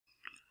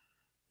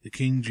The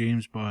King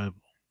James Bible,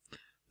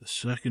 the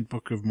second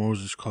book of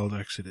Moses called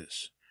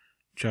Exodus,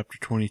 chapter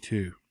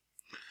 22.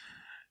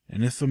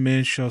 And if a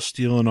man shall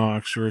steal an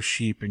ox or a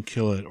sheep and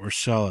kill it or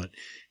sell it,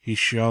 he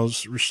shall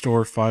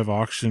restore 5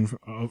 oxen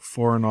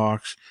for an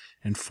ox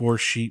and 4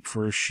 sheep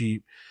for a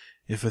sheep.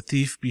 If a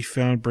thief be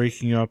found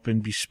breaking up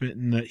and be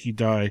smitten that he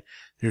die,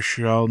 there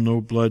shall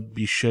no blood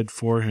be shed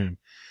for him.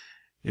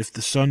 If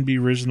the sun be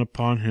risen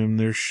upon him,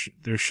 there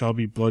shall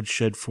be blood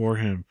shed for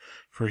him,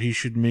 for he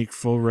should make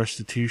full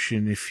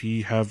restitution. If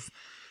he have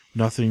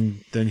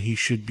nothing, then he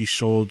should be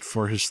sold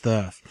for his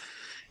theft.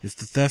 If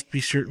the theft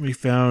be certainly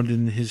found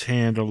in his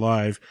hand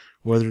alive,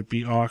 whether it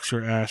be ox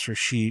or ass or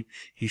sheep,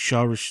 he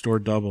shall restore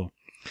double.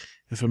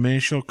 If a man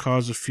shall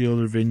cause a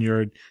field or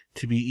vineyard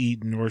to be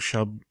eaten, or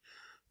shall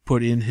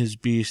put in his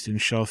beast, and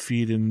shall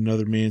feed in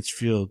another man's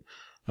field,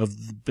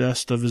 of the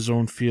best of his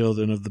own field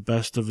and of the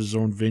best of his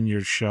own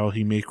vineyard shall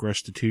he make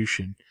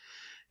restitution.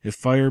 If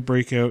fire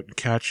break out and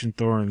catch in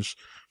thorns,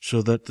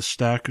 so that the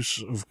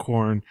stacks of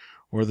corn,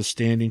 or the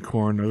standing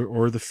corn,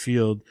 or the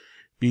field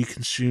be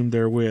consumed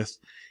therewith,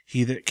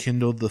 he that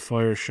kindled the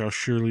fire shall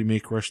surely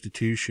make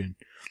restitution.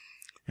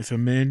 If a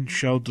man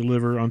shall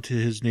deliver unto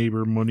his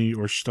neighbor money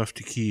or stuff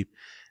to keep,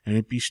 and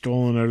it be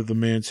stolen out of the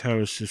man's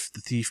house, if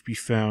the thief be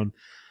found,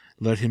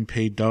 let him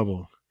pay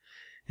double.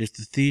 If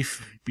the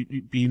thief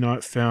be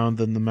not found,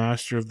 then the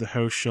master of the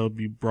house shall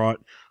be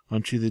brought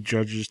unto the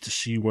judges to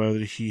see whether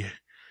he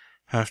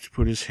have to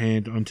put his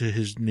hand unto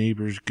his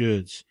neighbor's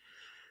goods.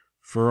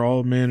 For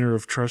all manner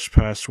of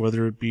trespass,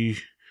 whether it be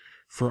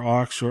for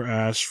ox or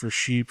ass, for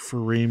sheep, for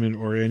raiment,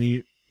 or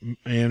any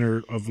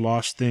manner of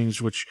lost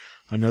things which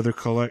another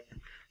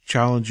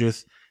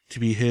challengeth to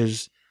be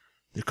his,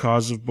 the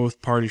cause of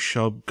both parties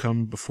shall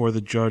come before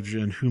the judge,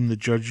 and whom the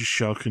judges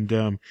shall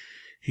condemn,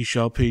 he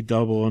shall pay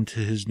double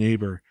unto his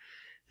neighbor.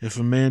 If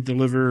a man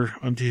deliver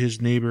unto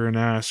his neighbor an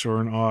ass or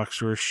an ox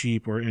or a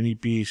sheep or any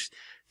beast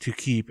to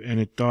keep, and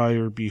it die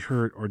or be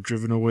hurt or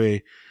driven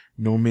away,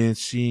 no man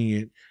seeing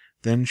it,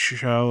 then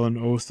shall an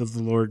oath of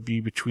the Lord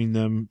be between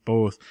them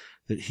both,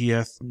 that he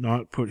hath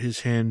not put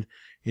his hand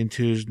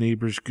into his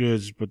neighbor's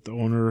goods, but the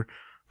owner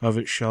of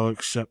it shall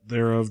accept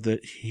thereof,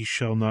 that he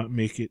shall not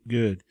make it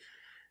good.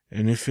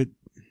 And if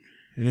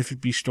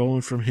it be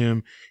stolen from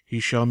him, he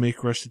shall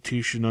make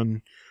restitution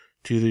unto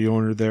the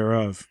owner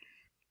thereof.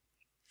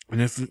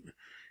 And if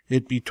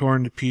it be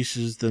torn to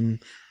pieces, then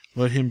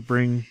let him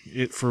bring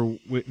it for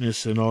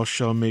witness, and all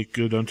shall make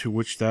good unto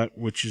which that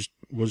which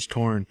was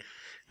torn.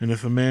 And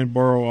if a man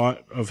borrow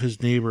aught of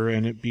his neighbor,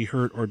 and it be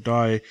hurt or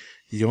die,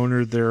 the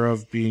owner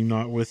thereof being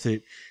not with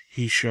it,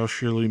 he shall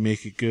surely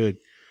make it good.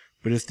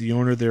 But if the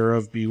owner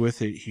thereof be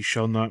with it, he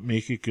shall not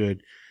make it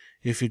good.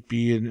 If it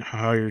be an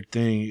hired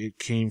thing, it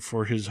came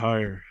for his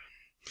hire.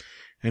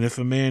 And if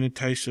a man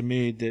entice a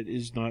maid that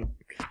is not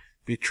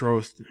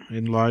betrothed,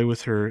 and lie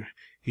with her,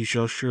 he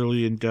shall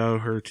surely endow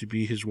her to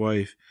be his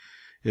wife.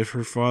 If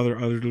her father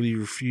utterly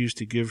refuse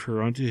to give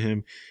her unto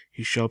him,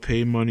 he shall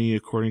pay money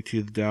according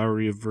to the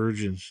dowry of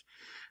virgins.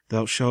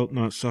 Thou shalt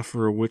not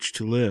suffer a witch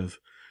to live.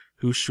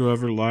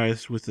 Whosoever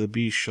lieth with a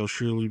beast shall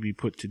surely be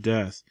put to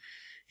death.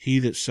 He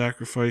that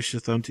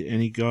sacrificeth unto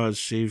any god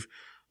save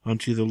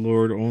unto the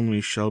Lord only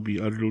shall be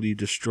utterly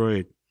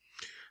destroyed.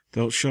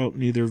 Thou shalt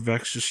neither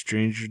vex a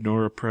stranger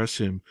nor oppress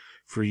him,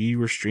 for ye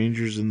were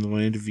strangers in the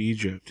land of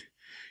Egypt.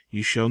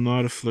 Ye shall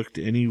not afflict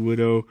any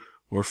widow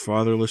or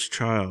fatherless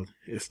child.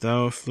 If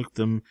thou afflict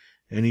them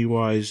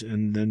anywise,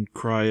 and then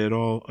cry at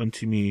all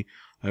unto me,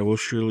 I will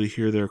surely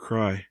hear their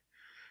cry.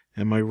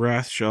 And my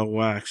wrath shall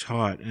wax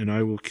hot, and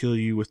I will kill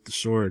you with the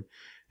sword,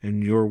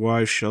 and your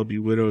wives shall be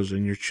widows,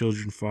 and your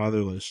children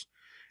fatherless.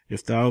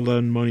 If thou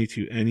lend money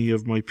to any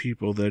of my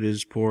people that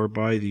is poor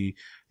by thee,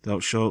 thou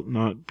shalt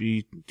not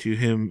be to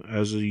him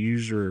as a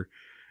usurer,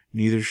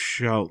 neither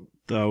shalt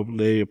thou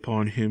lay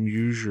upon him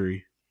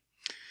usury.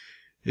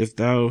 If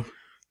thou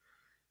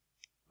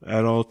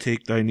at all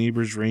take thy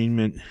neighbor's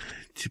raiment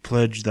to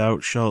pledge, thou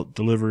shalt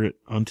deliver it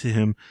unto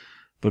him,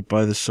 but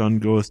by the sun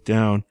goeth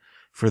down,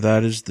 for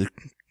that is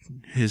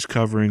his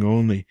covering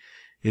only.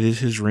 It is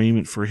his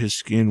raiment for his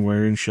skin,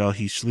 wherein shall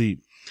he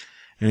sleep.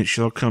 And it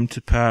shall come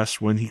to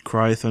pass, when he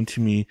crieth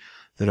unto me,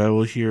 that I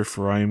will hear,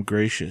 for I am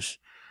gracious.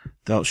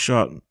 Thou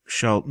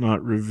shalt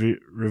not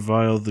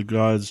revile the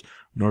gods,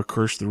 nor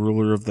curse the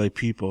ruler of thy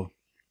people.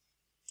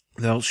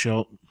 Thou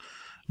shalt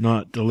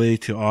not delay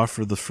to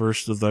offer the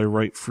first of thy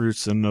ripe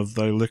fruits, and of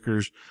thy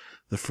liquors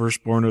the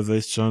firstborn of thy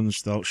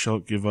sons thou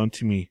shalt give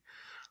unto me.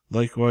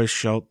 Likewise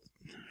shalt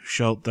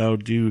thou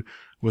do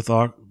with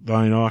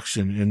thine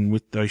oxen and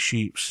with thy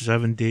sheep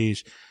 7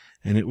 days,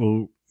 and it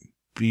will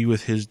be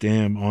with his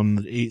dam. On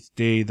the 8th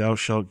day thou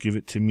shalt give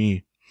it to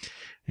me.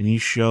 And ye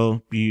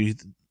shall be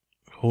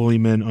holy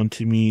men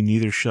unto me,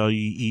 neither shall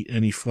ye eat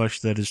any flesh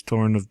that is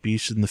torn of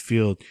beasts in the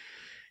field.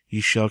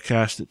 Ye shall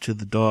cast it to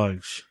the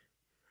dogs.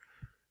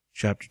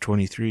 Chapter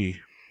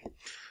 23.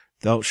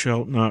 Thou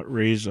shalt not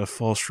raise a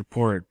false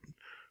report.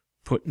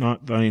 Put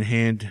not thine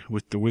hand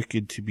with the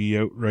wicked to be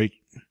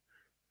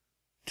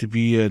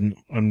an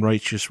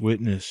unrighteous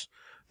witness.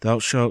 Thou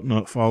shalt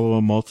not follow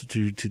a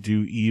multitude to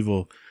do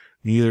evil,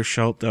 Neither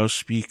shalt thou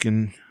speak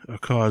in a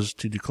cause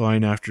to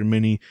decline after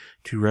many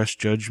to wrest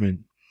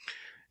judgment.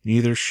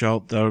 Neither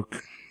shalt thou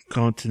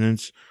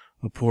countenance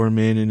a poor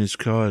man in his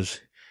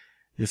cause.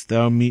 If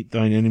thou meet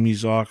thine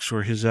enemy's ox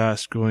or his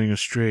ass going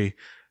astray,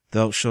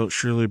 thou shalt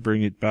surely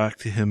bring it back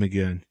to him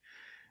again.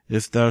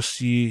 If thou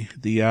see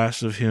the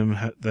ass of him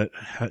that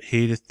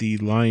hateth thee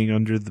lying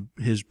under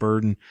his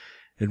burden,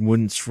 and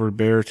wouldn't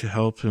forbear to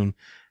help him,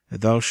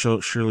 thou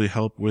shalt surely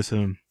help with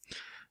him.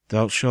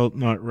 Thou shalt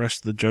not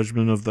wrest the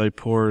judgment of thy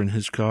poor in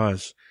his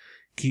cause.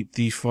 Keep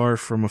thee far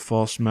from a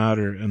false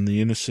matter, and the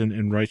innocent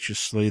and righteous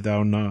slay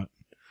thou not.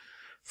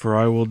 For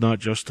I will not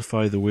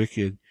justify the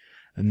wicked.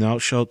 And thou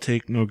shalt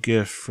take no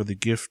gift, for the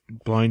gift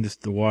blindeth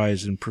the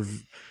wise, and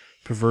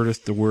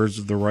perverteth the words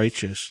of the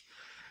righteous.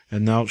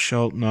 And thou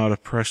shalt not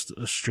oppress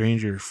a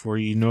stranger, for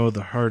ye know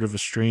the heart of a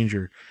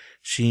stranger,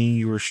 seeing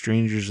you were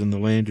strangers in the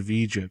land of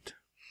Egypt.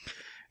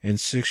 And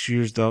 6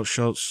 years thou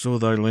shalt sow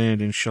thy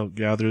land, and shalt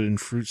gather in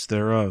fruits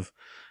thereof.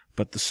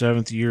 But the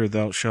 7th year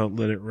thou shalt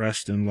let it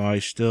rest and lie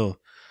still,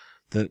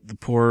 that the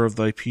poor of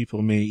thy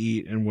people may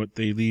eat, and what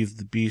they leave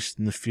the beasts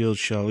in the field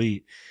shall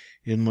eat.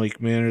 In like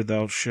manner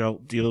thou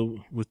shalt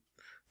deal with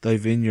thy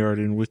vineyard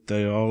and with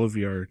thy olive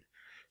yard.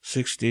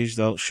 6 days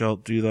thou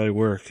shalt do thy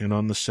work, and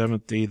on the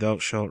 7th day thou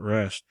shalt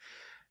rest.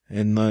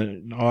 And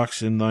thine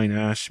ox and thine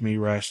ass may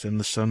rest, and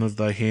the son of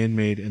thy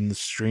handmaid and the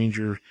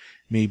stranger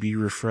may be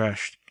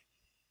refreshed.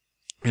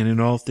 And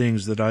in all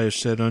things that I have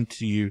said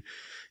unto you,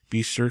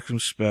 be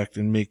circumspect,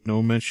 and make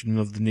no mention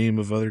of the name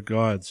of other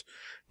gods,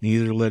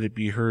 neither let it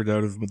be heard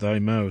out of thy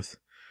mouth.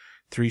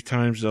 3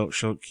 times thou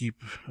shalt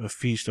keep a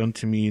feast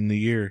unto me in the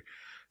year.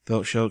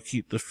 Thou shalt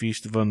keep the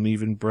feast of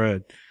unleavened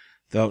bread.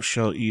 Thou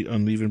shalt eat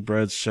unleavened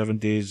bread 7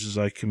 days, as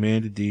I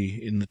commanded thee,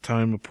 in the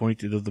time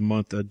appointed of the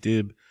month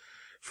Adib.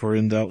 For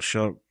in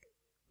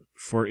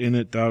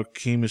it thou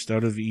camest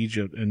out of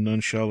Egypt, and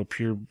none shall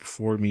appear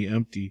before me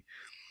empty.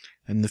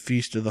 And the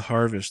feast of the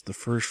harvest, the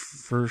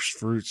first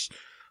fruits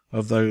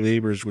of thy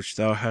labors which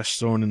thou hast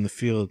sown in the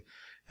field,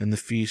 and the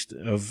feast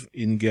of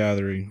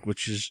ingathering,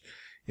 which is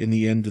in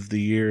the end of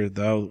the year,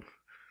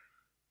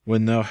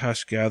 when thou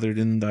hast gathered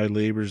in thy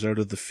labors out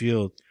of the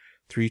field.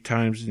 3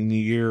 times in the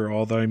year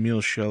all thy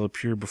meals shall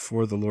appear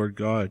before the Lord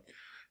God.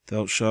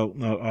 Thou shalt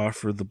not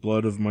offer the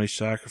blood of my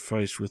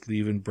sacrifice with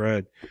leavened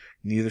bread,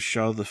 neither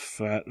shall the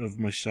fat of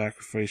my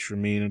sacrifice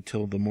remain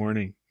until the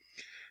morning.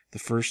 The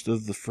first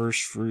of the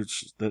first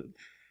fruits of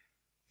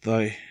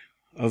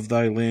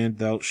thy land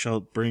thou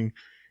shalt bring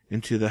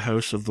into the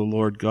house of the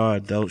Lord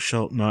God. Thou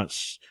shalt not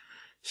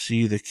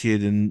see the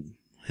kid in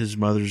his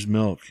mother's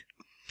milk.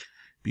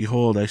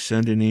 Behold, I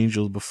send an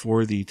angel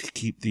before thee to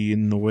keep thee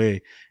in the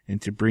way, and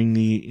to bring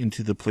thee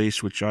into the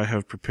place which I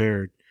have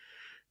prepared.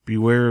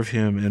 Beware of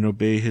him, and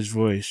obey his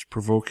voice.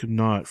 Provoke him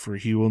not, for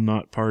he will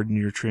not pardon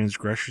your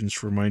transgressions,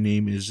 for my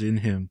name is in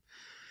him.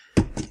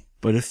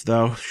 But if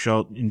thou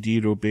shalt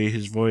indeed obey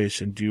his voice,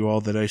 and do all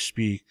that I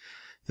speak,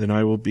 then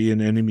I will be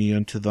an enemy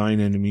unto thine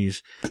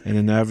enemies, and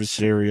an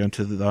adversary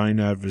unto thine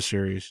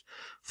adversaries.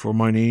 For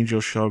mine angel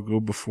shall go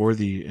before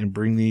thee, and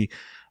bring thee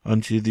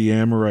unto the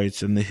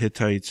Amorites, and the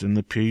Hittites, and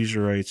the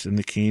Perizzites, and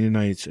the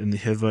Canaanites, and the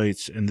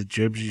Hivites, and the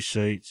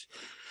Jebusites,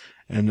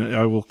 and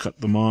I will cut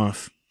them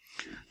off.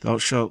 Thou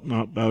shalt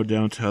not bow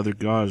down to other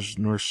gods,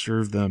 nor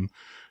serve them,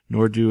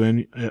 nor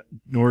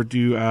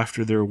do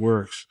after their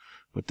works,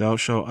 but thou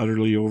shalt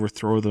utterly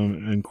overthrow them,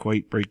 and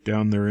quite break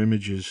down their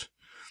images.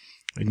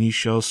 And ye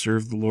shall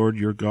serve the Lord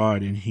your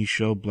God, and he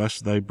shall bless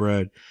thy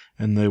bread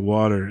and thy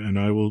water, and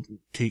I will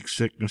take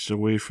sickness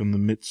away from the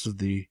midst of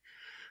thee.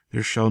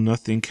 There shall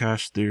nothing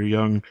cast their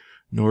young,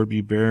 nor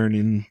be barren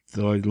in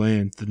thy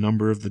land. The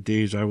number of the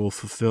days I will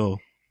fulfill.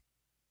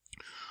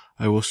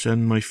 I will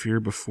send my fear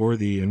before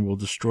thee, and will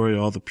destroy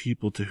all the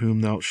people to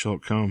whom thou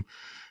shalt come,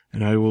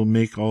 and I will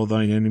make all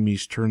thine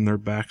enemies turn their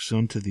backs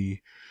unto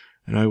thee.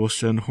 And I will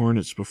send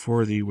hornets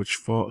before thee, which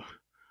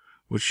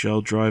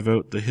shall drive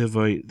out the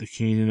Hivite, the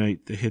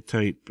Canaanite, the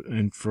Hittite,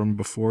 and from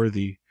before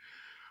thee.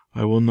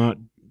 I will not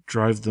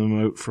drive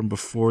them out from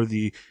before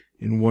thee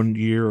in 1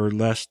 year, or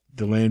lest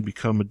the land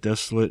become a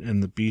desolate,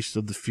 and the beasts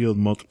of the field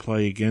multiply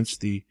against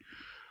thee.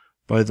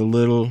 By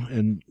little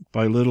and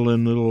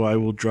little I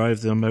will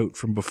drive them out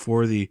from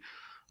before thee,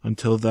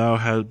 until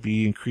thou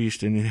be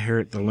increased and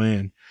inherit the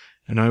land.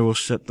 And I will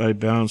set thy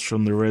bounds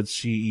from the Red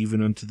Sea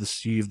even unto the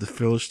sea of the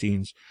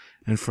Philistines,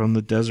 and from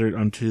the desert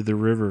unto the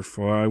river.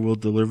 For I will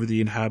deliver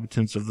the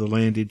inhabitants of the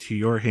land into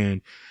your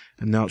hand,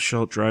 and thou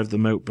shalt drive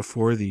them out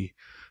before thee.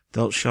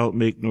 Thou shalt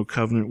make no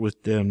covenant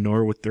with them,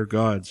 nor with their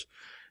gods.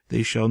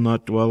 They shall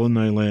not dwell in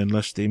thy land,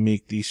 lest they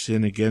make thee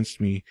sin against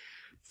me.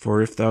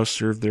 For if thou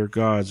serve their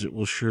gods, it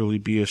will surely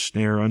be a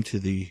snare unto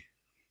thee.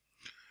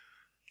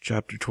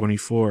 Chapter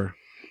 24.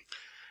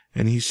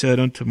 And he said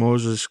unto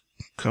Moses,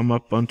 Come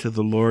up unto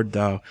the Lord,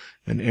 thou,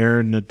 and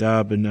Aaron,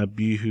 Nadab, and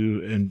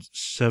Abihu, and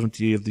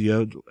 70 of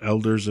the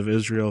elders of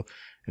Israel,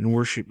 and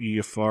worship ye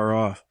afar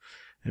off.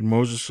 And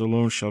Moses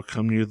alone shall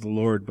come near the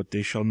Lord, but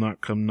they shall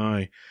not come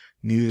nigh,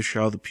 neither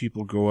shall the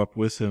people go up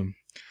with him.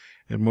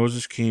 And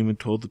Moses came and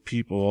told the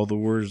people all the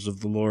words of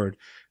the Lord.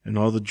 and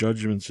all the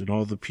judgments, and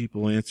all the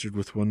people answered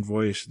with one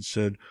voice, and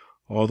said,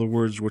 All the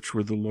words which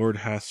the Lord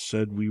hath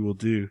said we will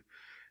do.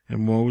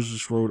 And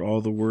Moses wrote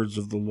all the words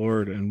of the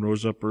Lord, and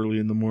rose up early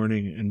in the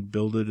morning, and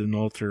builded an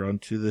altar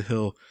unto the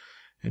hill,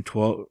 and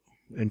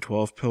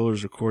 12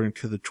 pillars according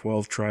to the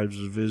 12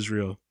 tribes of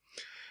Israel.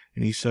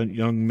 And he sent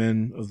young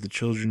men of the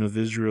children of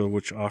Israel,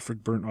 which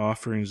offered burnt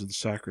offerings and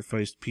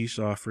sacrificed peace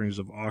offerings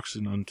of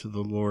oxen unto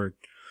the Lord.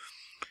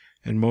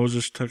 And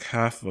Moses took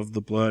half of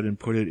the blood and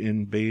put it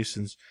in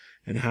basins,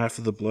 and half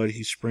of the blood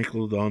he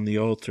sprinkled on the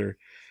altar.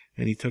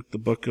 And he took the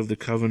book of the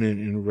covenant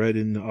and read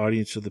in the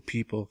audience of the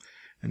people.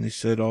 And they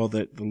said, All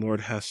that the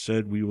Lord hath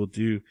said we will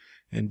do,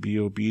 and be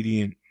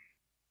obedient.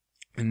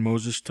 And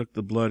Moses took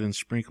the blood and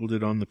sprinkled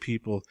it on the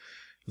people,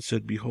 and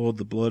said, Behold,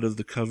 the blood of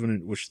the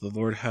covenant which the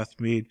Lord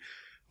hath made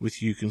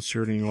with you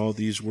concerning all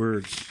these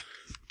words.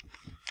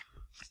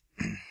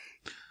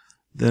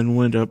 Then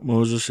went up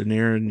Moses and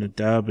Aaron,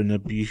 Nadab and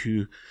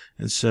Abihu,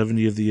 and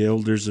 70 of the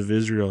elders of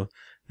Israel.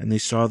 And they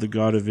saw the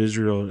God of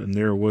Israel, and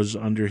there was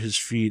under his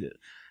feet,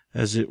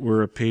 as it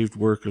were a paved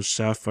work of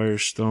sapphire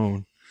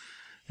stone,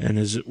 and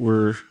as it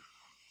were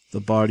the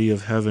body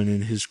of heaven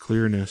in his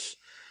clearness.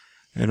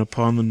 And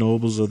upon the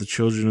nobles of the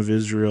children of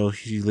Israel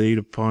he laid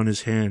upon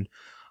his hand.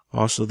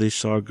 Also they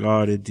saw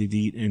God, and did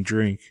eat and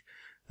drink.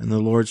 And the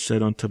Lord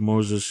said unto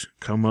Moses,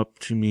 Come up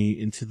to me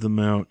into the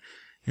mount,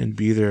 and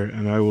be there,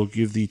 and I will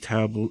give thee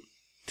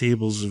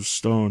tables of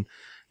stone,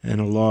 and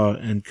a law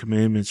and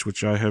commandments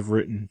which I have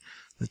written,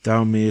 that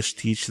thou mayest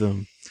teach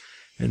them.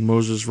 And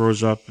Moses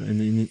rose up,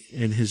 and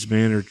in his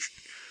manner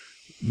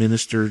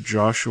ministered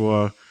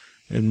Joshua.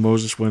 And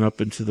Moses went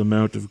up into the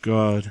mount of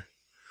God.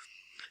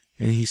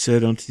 And he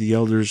said unto the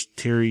elders,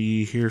 Tarry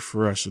ye here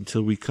for us,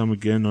 until we come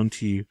again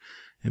unto you.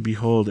 And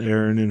behold,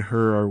 Aaron and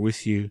Hur are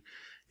with you.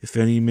 If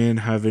any man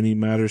have any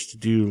matters to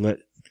do, let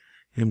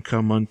him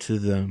come unto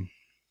them.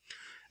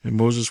 And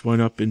Moses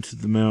went up into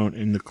the mount,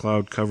 and the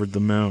cloud covered the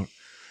mount.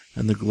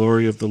 And the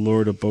glory of the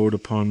Lord abode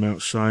upon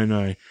Mount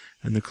Sinai,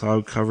 and the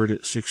cloud covered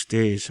it 6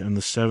 days. And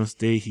the 7th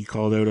day he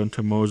called out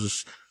unto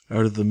Moses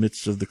out of the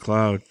midst of the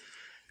cloud.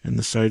 And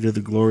the sight of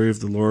the glory of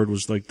the Lord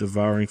was like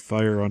devouring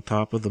fire on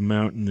top of the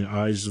mount in the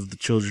eyes of the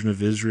children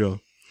of Israel.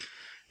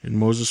 And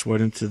Moses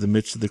went into the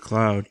midst of the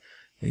cloud,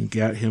 and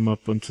gat him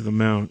up unto the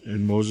mount.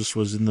 And Moses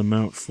was in the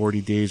mount 40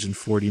 days and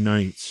 40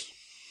 nights.